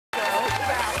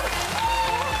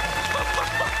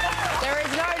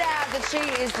She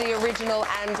is the original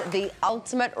and the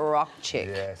ultimate rock chick.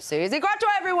 Yes. Suzi Quatro,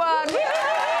 everyone!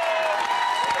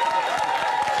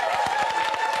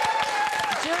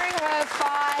 During her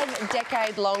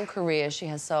 5-decade-long career, she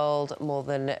has sold more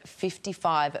than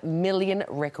 55 million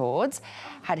records,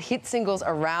 had hit singles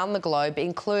around the globe,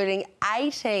 including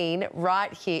 18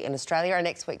 right here in Australia. And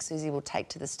next week, Suzi will take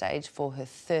to the stage for her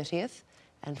 30th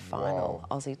and final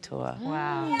Aussie tour.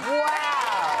 Wow.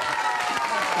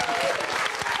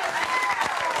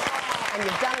 And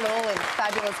you've done it all in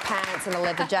fabulous pants and a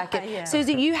leather jacket.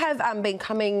 Suzi, you have been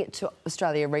coming to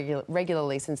Australia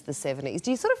regularly since the 70s.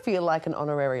 Do you sort of feel like an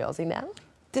honorary Aussie now?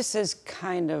 This is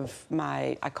kind of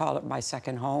I call it my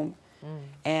second home.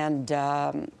 And,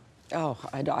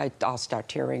 I'll start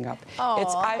tearing up.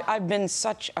 I've been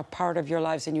such a part of your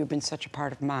lives and you've been such a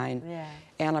part of mine. Yeah.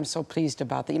 And I'm so pleased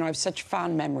about that. You know, I have such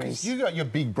fond memories. You got your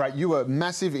big break. You were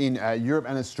massive in Europe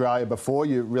and Australia before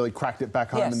you really cracked it back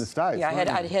home in the States. Yeah, I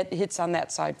had hits on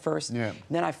that side first. Yeah.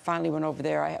 Then I finally went over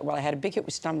there. I had a big hit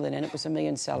with Stumbling In. It was a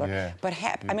million seller. Yeah. But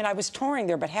I mean, I was touring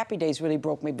there, but Happy Days really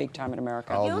broke me big time in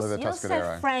America. You're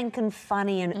so frank and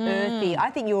funny and earthy.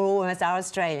 I think you're almost our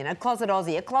Australian, a closet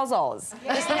Aussie, a closet Oz. You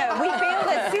know, we feel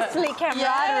the Sicily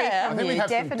camaraderie from you,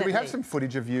 definitely. Do we have some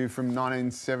footage of you from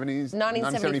 1970s?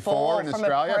 1974 in from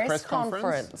Australia, a press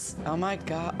conference. Oh my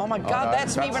God! Oh my God!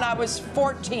 That's me when I was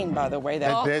 14, by the way.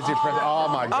 There's your press. Oh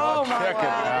my God! Oh my Check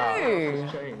God! It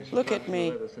out. Look at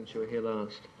me. Since you were here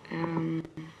last.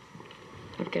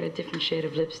 I've got a different shade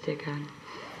of lipstick on.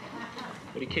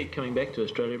 But you keep coming back to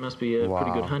Australia. It must be a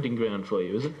pretty good hunting ground for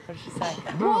you, is it? What did she say?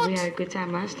 Well, we had a good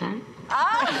time last time.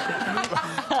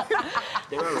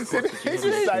 There are reports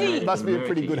that you It must be a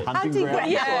pretty good hunting ground.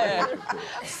 Yeah.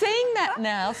 Seeing that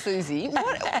now, Suzi,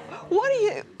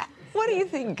 what do you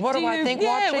think? What do I think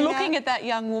watching looking at that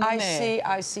young woman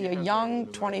I see a young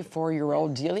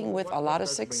 24-year-old dealing with a lot of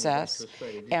success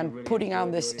and putting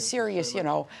on this serious, you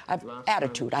know,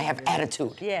 attitude. I have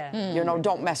attitude. Yeah. You know,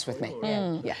 don't mess with me.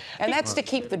 Yeah. And that's to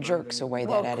keep the jerks away,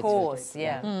 that attitude. Of course,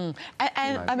 yeah.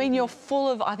 And I mean, you're full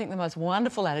of, I think, the most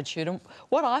wonderful attitude. And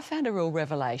what I found a real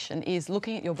revelation is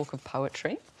looking at your book of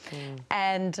poetry.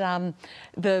 And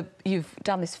you've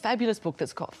done this fabulous book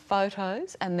that's got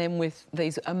photos and then with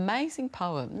these amazing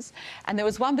poems. And there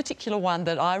was one particular one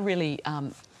that I really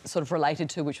sort of related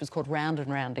to, which was called Round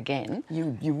and Round Again.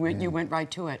 You went right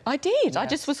to it. I did. Yes. I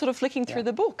just was sort of flicking through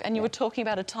the book, and you were talking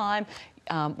about a time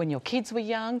when your kids were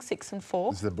young, 6 and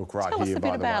 4. This is the book right Tell here, us a bit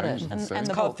by the about way. it. And It's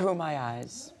the called book. Through My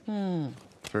Eyes.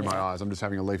 Through my eyes. I'm just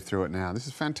having a leaf through it now. This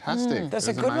is fantastic. There's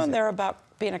a good one there about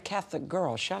being a Catholic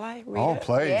girl. Shall I read it?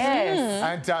 Please.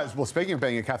 Yes. And, well, speaking of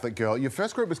being a Catholic girl, your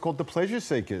first group was called the Pleasure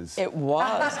Seekers. It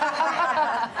was.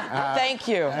 Thank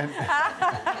you.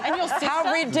 And your sister?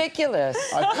 How ridiculous.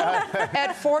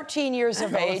 At 14 years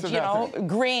of age, you know,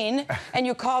 green, and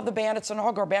you call the band, it's an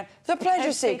all-girl band, the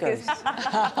Pleasure Seekers.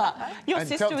 Your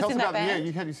sister was in that band? Yeah,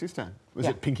 you had your sister. Was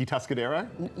it Pinky Tuscadero?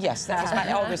 Yes, that was my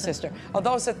elder sister. Oh,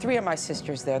 those are 3 of my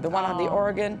sisters there. The one on the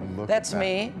organ, that's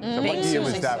me. So what year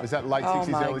was that? Was that late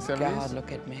 60s, early 70s? Oh, my God,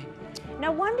 look at me.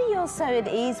 No wonder you're so at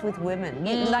ease with women.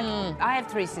 Like, I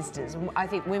have 3 sisters. I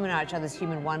think women are each other's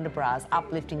human wonder bras,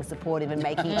 uplifting, supportive, and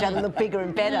making each other look bigger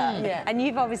and better. And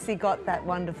you've obviously got that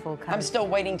wonderful kind I'm still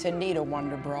waiting to need a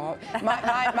wonder bra.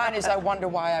 Mine is I wonder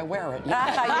why I wear it.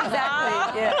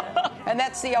 Exactly, yeah. And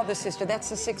that's the other sister. That's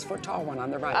the 6-foot-tall one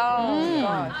on the right. Oh,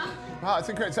 God. Oh, it's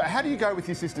incredible. So how do you go with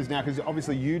your sisters now? Because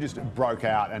obviously you just broke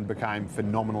out and became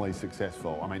phenomenally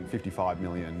successful. I mean, 55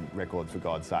 million records, for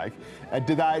God's sake.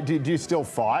 Do you still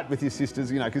fight with your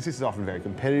sisters? You know, because sisters are often very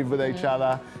competitive with each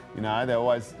other. You know, they're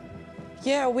always...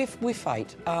 Yeah, we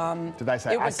fight. Do they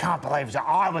say, I can't believe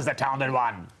I was the talented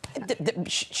one?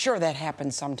 Sure, that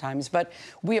happens sometimes, but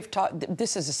we have taught...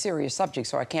 This is a serious subject,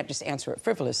 so I can't just answer it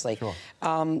frivolously. Sure.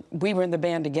 We were in the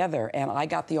band together, and I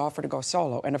got the offer to go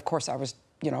solo, and of course I was,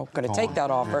 you know, going to take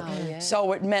that offer.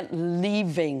 So it meant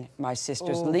leaving my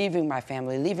sisters, leaving my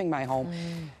family, leaving my home.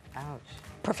 Ouch.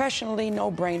 Professionally,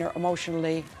 no-brainer.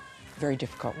 Emotionally, very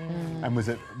difficult. And was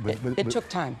it... It took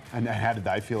time. And how did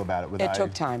they feel about it? It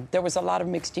took time. There was a lot of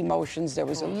mixed emotions. There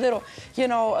was a little, you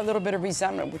know, a little bit of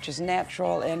resentment, which is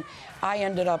natural. And I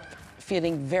ended up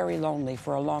feeling very lonely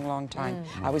for a long, long time.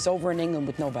 I was over in England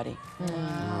with nobody.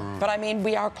 But I mean,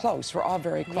 we are close. We're all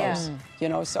very close, you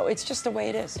know, so it's just the way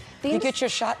it is. You get your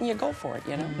shot and you go for it,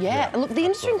 you know? Yeah, look, the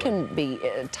industry can be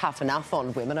tough enough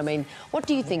on women. I mean, what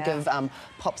do you think of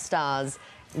pop stars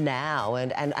now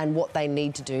and what they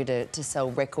need to do to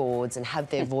sell records and have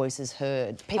their voices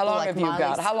heard? People How long have you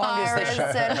got? How long is this show?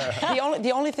 And...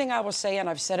 the only thing I will say, and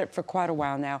I've said it for quite a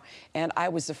while now, and I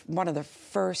was one of the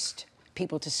first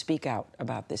people to speak out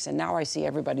about this. And now I see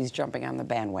everybody's jumping on the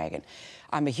bandwagon.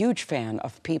 I'm a huge fan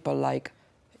of people like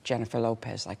Jennifer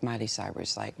Lopez, like Miley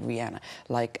Cyrus, like Rihanna,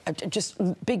 like just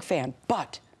big fan.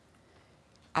 But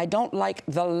I don't like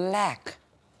the lack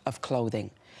of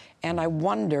clothing. And I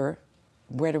wonder,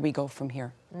 where do we go from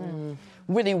here?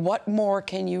 Really, what more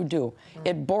can you do?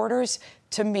 It borders,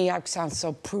 to me, I sound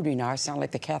so prudy now, I sound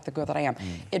like the Catholic girl that I am.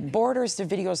 It borders the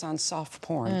videos on soft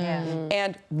porn.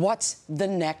 And what's the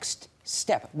next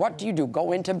step? What do you do?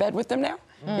 Go into bed with them now?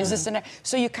 Is this the next?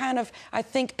 So you kind of, I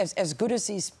think, as good as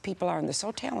these people are, and they're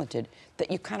so talented, that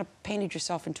you kind of painted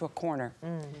yourself into a corner.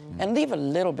 And leave a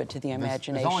little bit to the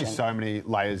imagination. There's only so many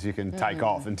layers you can take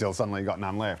off until suddenly you've got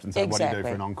none left. And so what do you do for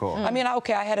an encore? I mean,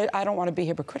 okay, I don't want to be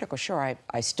hypocritical. Sure,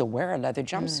 I still wear a leather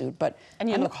jumpsuit, but... And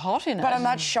you look hot in it. But I'm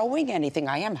not showing anything.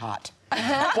 I am hot. Boiling.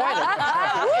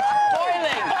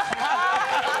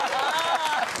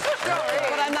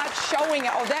 But I'm not showing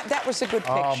it. Oh, that was a good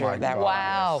picture. Oh, my God.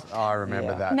 Wow. Yes. Oh, I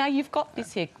remember that. Now, you've got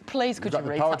this here. Please, could you got the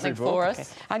read poetry something book. for us? Okay.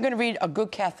 I'm going to read A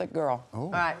Good Catholic Girl. Oh.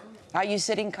 All right. Are you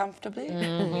sitting comfortably?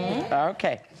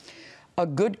 Okay. A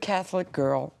good Catholic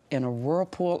girl in a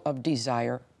whirlpool of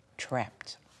desire,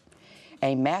 trapped.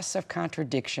 A mass of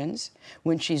contradictions.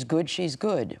 When she's good, she's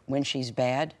good. When she's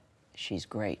bad, she's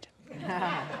great.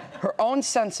 Her own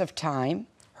sense of time,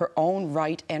 her own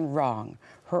right and wrong,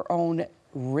 her own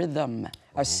rhythm,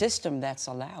 a system that's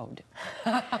allowed.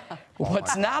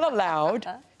 What's not allowed,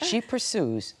 she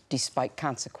pursues despite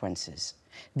consequences.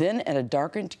 Then in a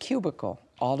darkened cubicle,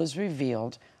 all is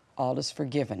revealed, all is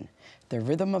forgiven. The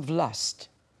rhythm of lust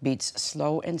beats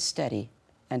slow and steady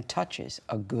and touches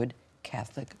a good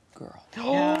Catholic girl.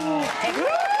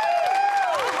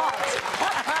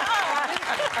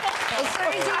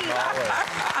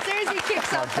 Suzi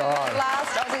kicks off her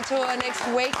last Aussie tour next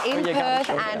week in Perth,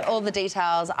 and all the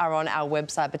details are on our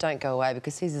website. But don't go away,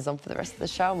 because Suzi's on for the rest of the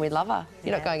show, and we love her.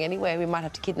 You're not going anywhere. We might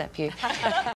have to kidnap you.